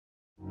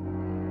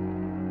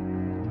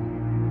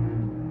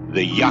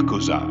The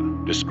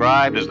Yakuza,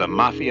 described as the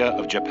mafia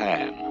of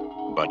Japan,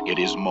 but it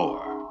is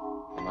more.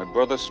 My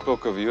brother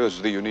spoke of you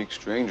as the unique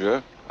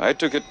stranger. I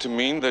took it to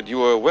mean that you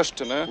were a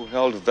Westerner who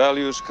held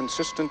values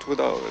consistent with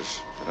ours.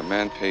 That a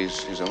man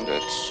pays his own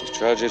debts,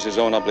 discharges his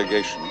own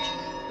obligations,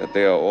 that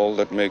they are all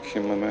that make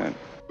him a man.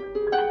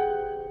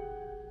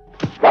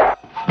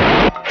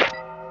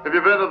 Have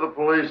you been to the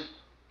police?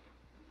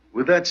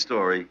 With that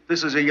story,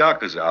 this is a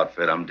Yakuza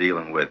outfit I'm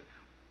dealing with.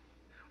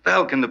 What the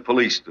hell can the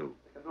police do?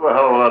 They can do a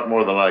hell of a lot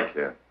more than I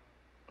can.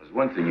 There's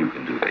one thing you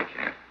can do they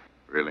can't.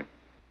 Really?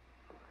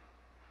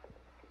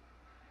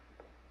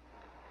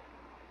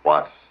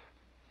 What?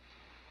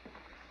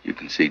 You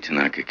can see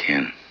Tanaka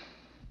Ken.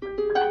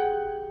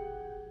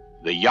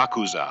 The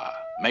Yakuza,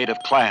 made of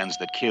clans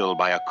that kill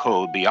by a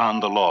code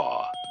beyond the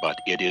law, but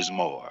it is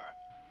more.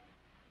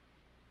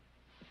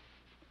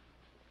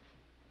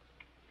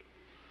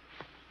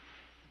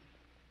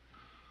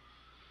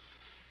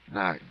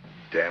 Ah,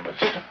 damn it.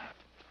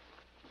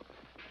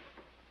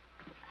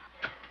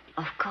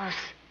 Of course,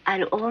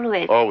 I'll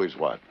always... Always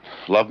what?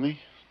 Love me?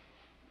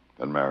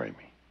 Then marry me.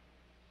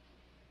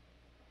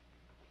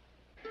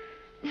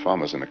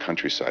 Farmers in the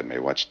countryside may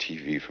watch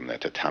TV from their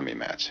tatami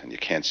mats, and you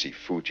can't see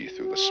Fuji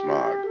through the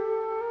smog.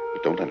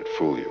 But don't let it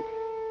fool you.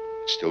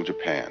 It's still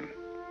Japan,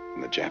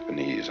 and the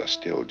Japanese are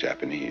still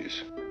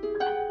Japanese.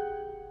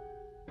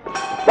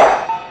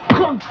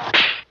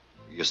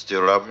 You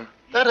still love her?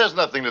 That has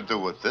nothing to do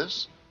with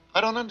this. I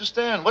don't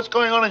understand. What's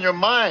going on in your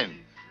mind?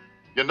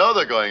 You know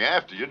they're going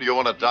after you. Do you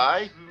want to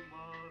die?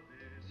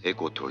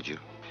 Eiko told you.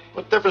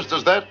 What difference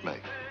does that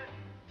make?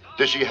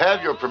 Does she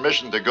have your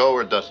permission to go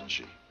or doesn't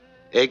she?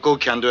 Eiko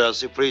can do as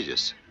she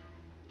pleases.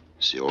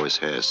 She always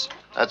has.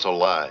 That's a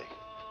lie.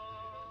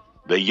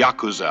 The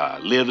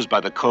Yakuza lives by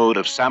the code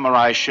of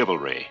samurai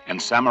chivalry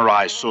and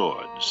samurai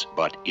swords,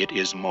 but it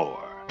is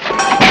more.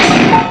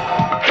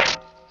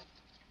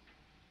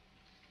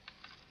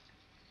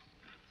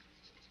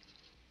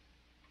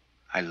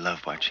 I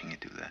love watching you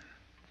do that.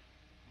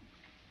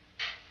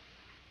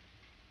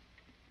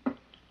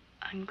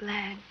 I'm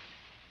glad.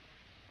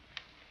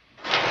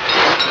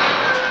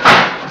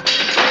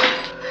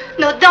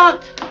 No,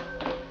 don't!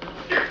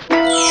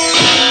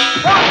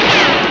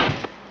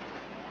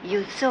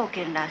 You saw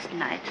Ken last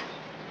night.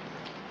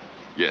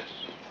 Yes.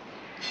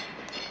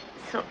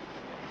 So,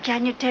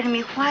 can you tell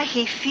me why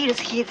he feels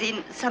he's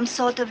in some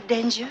sort of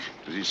danger?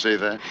 Did he say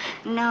that?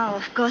 No,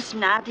 of course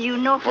not. You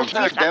know Well, what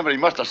God damn it, he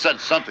must have said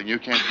something. You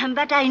can't...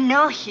 But I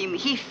know him.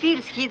 He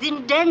feels he's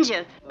in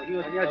danger.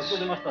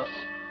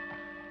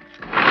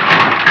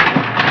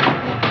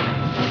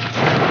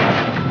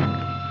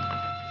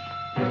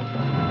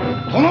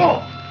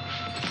 Hello!